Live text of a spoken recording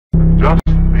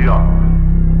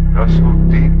nestled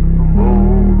deep in the low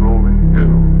rolling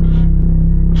hills,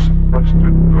 a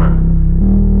sequestered glen.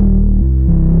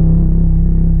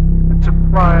 It's a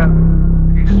quiet,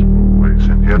 peaceful place,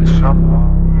 and yet somehow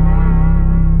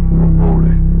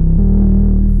foreboding.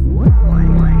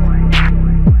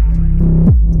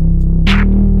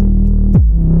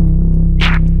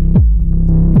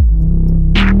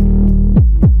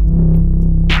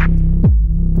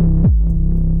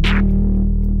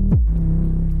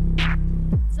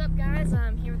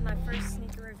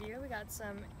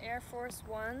 Some Air Force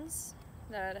Ones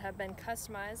that have been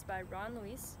customized by Ron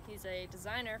Luis. He's a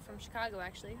designer from Chicago,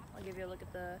 actually. I'll give you a look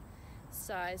at the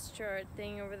size chart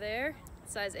thing over there.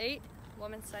 Size 8,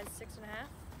 woman's size 6.5.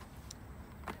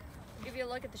 I'll give you a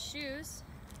look at the shoes.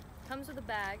 Comes with a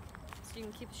bag, so you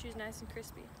can keep the shoes nice and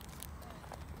crispy.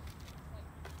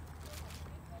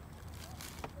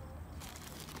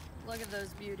 Look at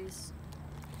those beauties.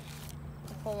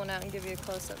 I'll pull one out and give you a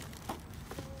close-up.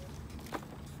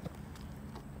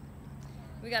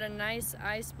 We got a nice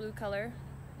ice blue color,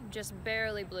 just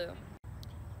barely blue.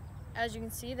 As you can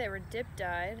see, they were dip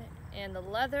dyed, and the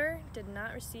leather did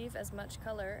not receive as much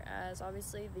color as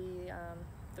obviously the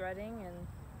threading and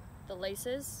the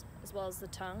laces, as well as the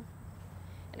tongue.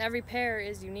 And every pair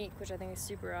is unique, which I think is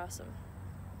super awesome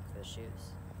for the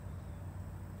shoes.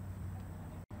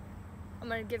 I'm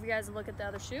going to give you guys a look at the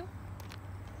other shoe.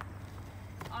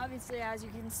 Obviously, as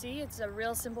you can see, it's a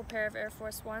real simple pair of Air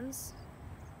Force Ones.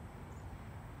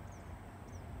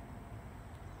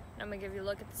 I'm going to give you a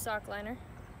look at the sock liner.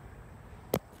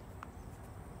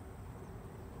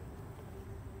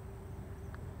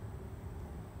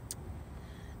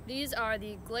 These are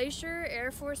the Glacier Air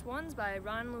Force Ones by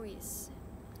Ron Luis.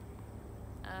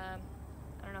 I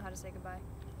don't know how to say goodbye.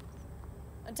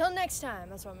 Until next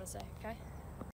time, that's what I'm going to say, okay?